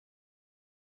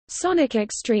Sonic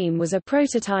Extreme was a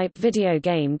prototype video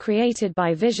game created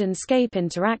by Vision Scape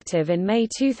Interactive in May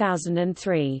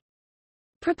 2003.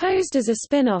 Proposed as a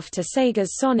spin-off to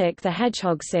Sega's Sonic the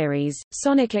Hedgehog series,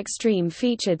 Sonic Extreme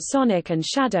featured Sonic and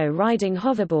Shadow riding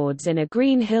hoverboards in a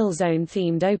Green Hill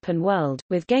Zone-themed open world,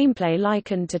 with gameplay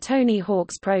likened to Tony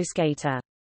Hawk's Pro Skater.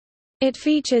 It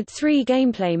featured 3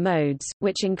 gameplay modes,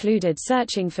 which included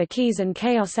searching for keys and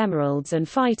Chaos Emeralds and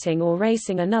fighting or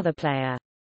racing another player.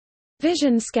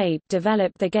 Vision Scape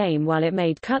developed the game while it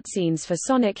made cutscenes for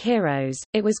Sonic Heroes.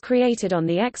 It was created on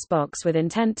the Xbox with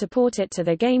intent to port it to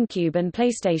the GameCube and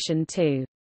PlayStation 2.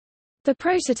 The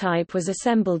prototype was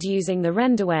assembled using the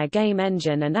Renderware game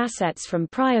engine and assets from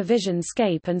prior Vision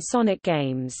Scape and Sonic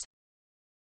games.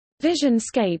 Vision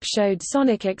Scape showed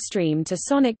Sonic Extreme to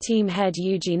Sonic team head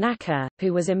Yuji Naka,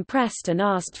 who was impressed and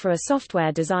asked for a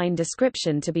software design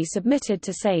description to be submitted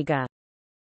to Sega.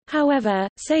 However,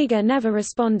 Sega never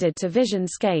responded to Vision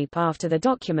Scape after the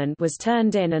document was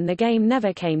turned in and the game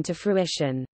never came to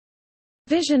fruition.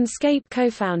 Vision Scape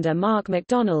co-founder Mark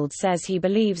McDonald says he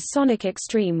believes Sonic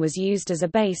Extreme was used as a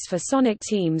base for Sonic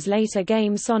Team's later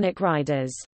game Sonic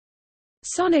Riders.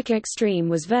 Sonic Extreme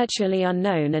was virtually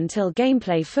unknown until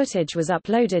gameplay footage was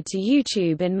uploaded to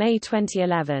YouTube in May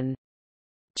 2011.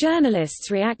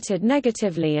 Journalists reacted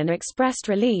negatively and expressed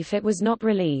relief it was not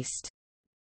released.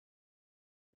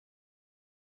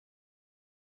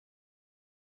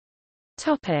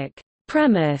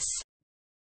 Premise.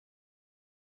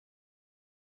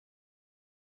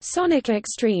 Sonic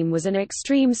Extreme was an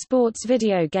extreme sports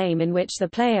video game in which the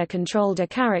player controlled a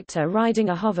character riding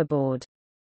a hoverboard.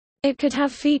 It could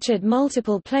have featured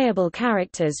multiple playable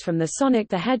characters from the Sonic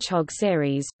the Hedgehog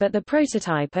series, but the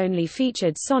prototype only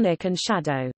featured Sonic and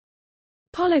Shadow.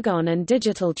 Polygon and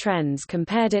Digital Trends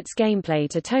compared its gameplay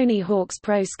to Tony Hawk's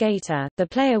Pro Skater. The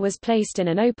player was placed in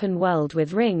an open world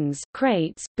with rings,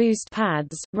 crates, boost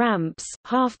pads, ramps,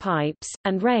 half-pipes,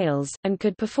 and rails, and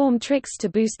could perform tricks to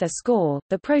boost their score.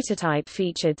 The prototype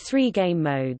featured 3 game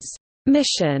modes: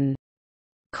 Mission,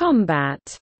 Combat,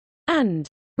 and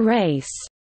Race.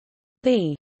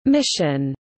 The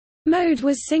Mission mode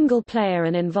was single-player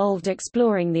and involved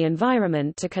exploring the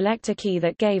environment to collect a key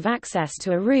that gave access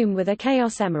to a room with a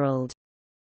Chaos Emerald.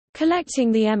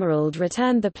 Collecting the emerald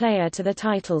returned the player to the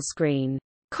title screen.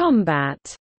 Combat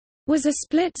was a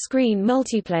split-screen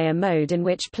multiplayer mode in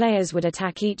which players would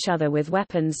attack each other with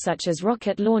weapons such as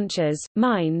rocket launchers,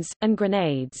 mines, and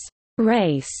grenades.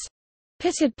 Race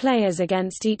pitted players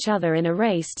against each other in a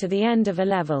race to the end of a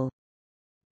level.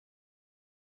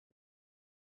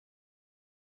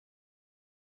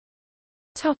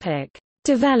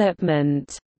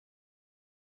 Development.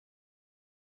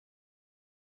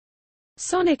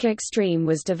 Sonic Extreme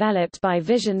was developed by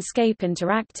Vision Scape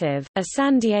Interactive, a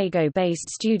San Diego-based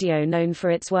studio known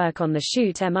for its work on the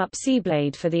Shoot 'em Up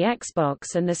Seablade for the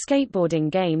Xbox and the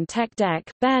skateboarding game Tech Deck,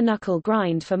 Bare Knuckle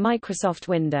Grind for Microsoft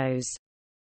Windows.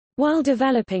 While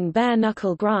developing Bare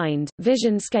Knuckle Grind,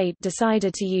 Vision Scape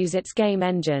decided to use its game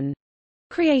engine,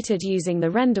 created using the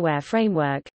Renderware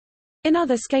framework, in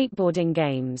other skateboarding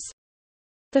games.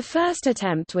 The first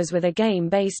attempt was with a game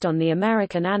based on the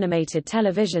American animated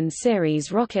television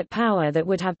series Rocket Power that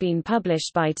would have been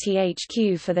published by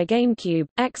THQ for the GameCube,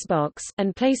 Xbox,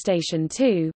 and PlayStation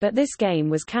 2, but this game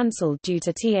was cancelled due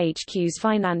to THQ's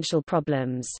financial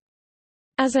problems.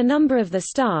 As a number of the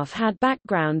staff had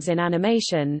backgrounds in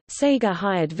animation, Sega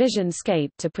hired Vision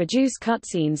Scape to produce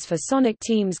cutscenes for Sonic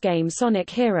Team's game Sonic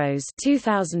Heroes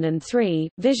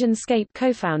 2003. Vision Scape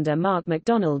co-founder Mark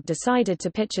McDonald decided to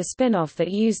pitch a spin-off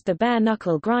that used the Bare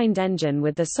Knuckle Grind engine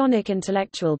with the Sonic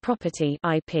intellectual property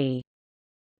 (IP).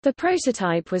 The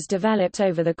prototype was developed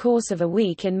over the course of a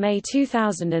week in May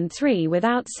 2003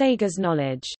 without Sega's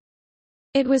knowledge.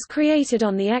 It was created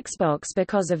on the Xbox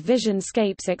because of Vision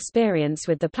Scape's experience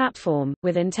with the platform,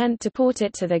 with intent to port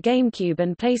it to the GameCube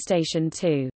and PlayStation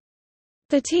 2.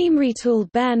 The team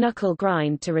retooled Bare Knuckle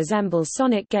Grind to resemble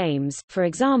Sonic games. For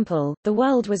example, the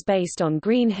world was based on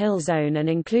Green Hill Zone and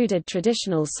included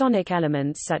traditional Sonic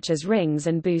elements such as rings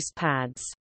and boost pads.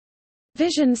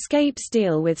 Vision Scape's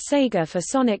deal with Sega for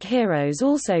Sonic Heroes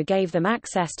also gave them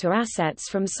access to assets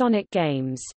from Sonic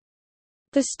games.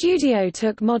 The studio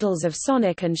took models of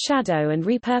Sonic and Shadow and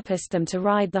repurposed them to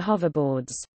ride the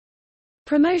hoverboards.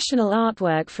 Promotional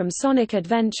artwork from Sonic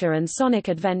Adventure and Sonic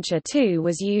Adventure 2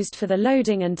 was used for the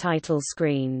loading and title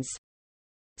screens.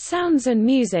 Sounds and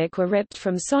music were ripped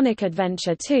from Sonic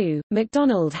Adventure 2.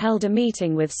 McDonald held a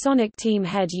meeting with Sonic team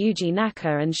head Yuji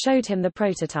Naka and showed him the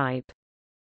prototype.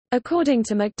 According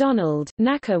to McDonald,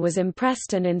 Naka was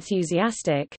impressed and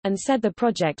enthusiastic, and said the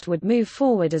project would move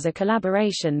forward as a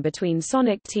collaboration between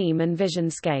Sonic Team and Vision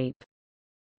Scape.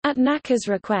 At NACA's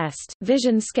request,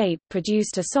 Vision Scape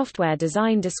produced a software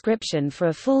design description for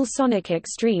a full Sonic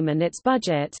Extreme and its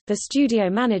budget. The studio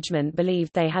management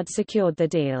believed they had secured the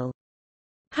deal.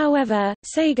 However,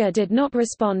 Sega did not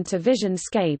respond to Vision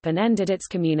Scape and ended its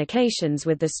communications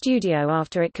with the studio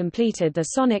after it completed the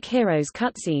Sonic Heroes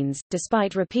cutscenes,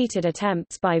 despite repeated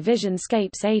attempts by Vision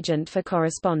Scape's agent for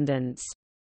correspondence.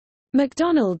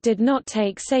 McDonald did not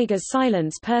take Sega's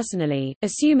silence personally,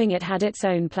 assuming it had its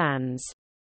own plans.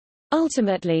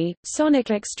 Ultimately,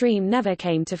 Sonic Extreme never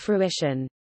came to fruition.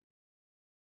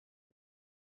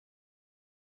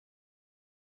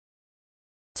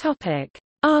 Topic: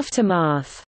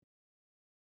 Aftermath.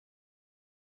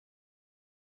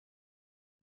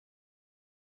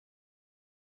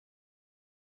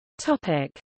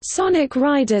 Topic: Sonic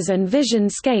Riders and Vision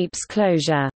Scape's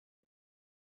closure.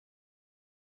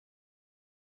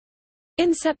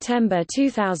 In September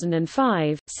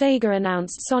 2005, Sega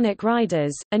announced Sonic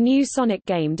Riders, a new Sonic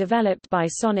game developed by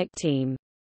Sonic Team.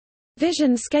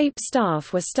 Vision Scape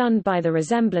staff were stunned by the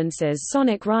resemblances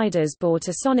Sonic Riders bore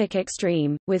to Sonic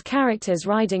Extreme, with characters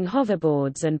riding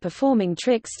hoverboards and performing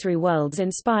tricks through worlds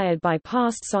inspired by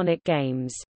past Sonic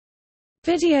games.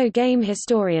 Video game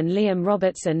historian Liam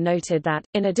Robertson noted that,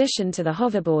 in addition to the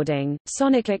hoverboarding,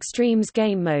 Sonic Extreme's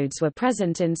game modes were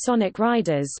present in Sonic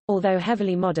Riders, although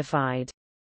heavily modified.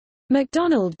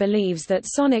 McDonald believes that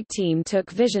Sonic Team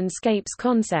took Vision Scape's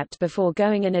concept before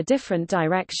going in a different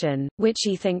direction, which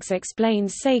he thinks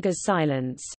explains Sega's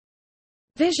silence.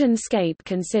 Vision Scape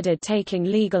considered taking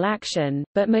legal action,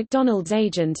 but McDonald's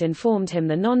agent informed him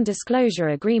the non-disclosure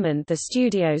agreement the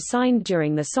studio signed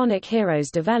during the Sonic Heroes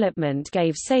development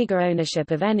gave Sega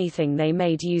ownership of anything they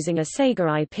made using a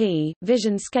Sega IP.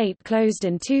 Vision Scape closed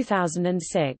in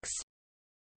 2006.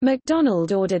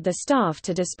 McDonald ordered the staff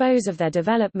to dispose of their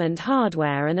development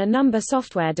hardware and a number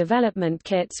software development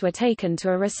kits were taken to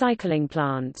a recycling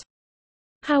plant.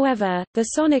 However, the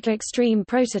Sonic Extreme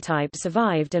prototype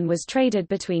survived and was traded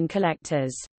between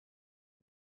collectors.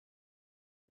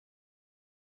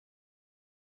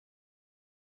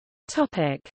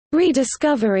 Topic: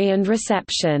 Rediscovery and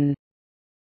reception.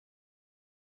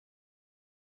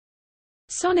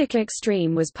 Sonic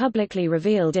Extreme was publicly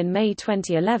revealed in May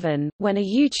 2011, when a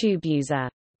YouTube user,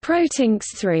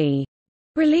 Protinx3,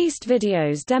 released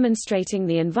videos demonstrating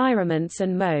the environments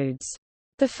and modes.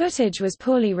 The footage was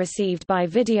poorly received by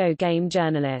video game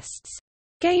journalists.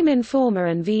 Game Informer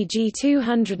and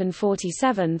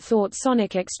VG247 thought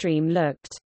Sonic Extreme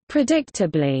looked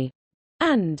predictably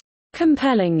and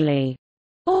compellingly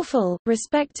awful,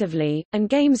 respectively, and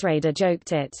GamesRadar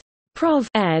joked it Prov.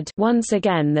 Ed. once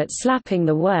again that slapping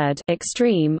the word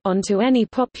extreme onto any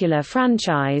popular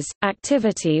franchise,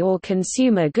 activity or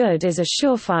consumer good is a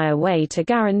surefire way to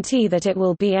guarantee that it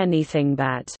will be anything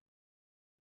but.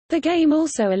 The game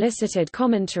also elicited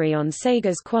commentary on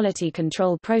Sega's quality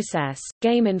control process.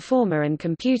 Game Informer and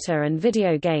Computer and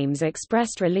Video Games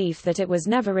expressed relief that it was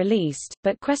never released,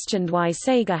 but questioned why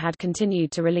Sega had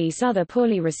continued to release other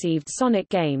poorly received Sonic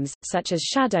games, such as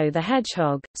Shadow the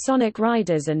Hedgehog, Sonic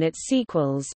Riders and its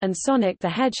sequels, and Sonic the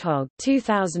Hedgehog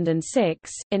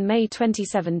 2006. In May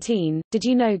 2017, Did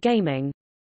You Know Gaming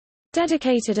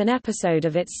dedicated an episode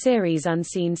of its series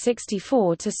Unseen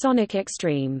 64 to Sonic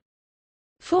Extreme.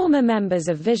 Former members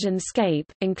of Vision Scape,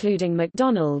 including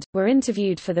McDonald, were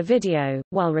interviewed for the video,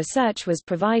 while research was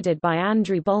provided by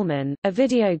Andrew Bolman, a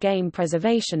video game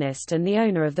preservationist and the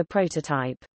owner of the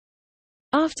prototype.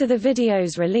 After the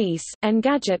video's release,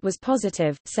 Engadget was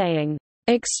positive, saying,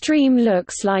 "Extreme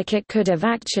looks like it could have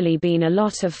actually been a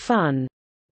lot of fun,"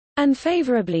 and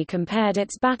favorably compared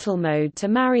its battle mode to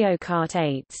Mario Kart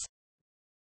 8's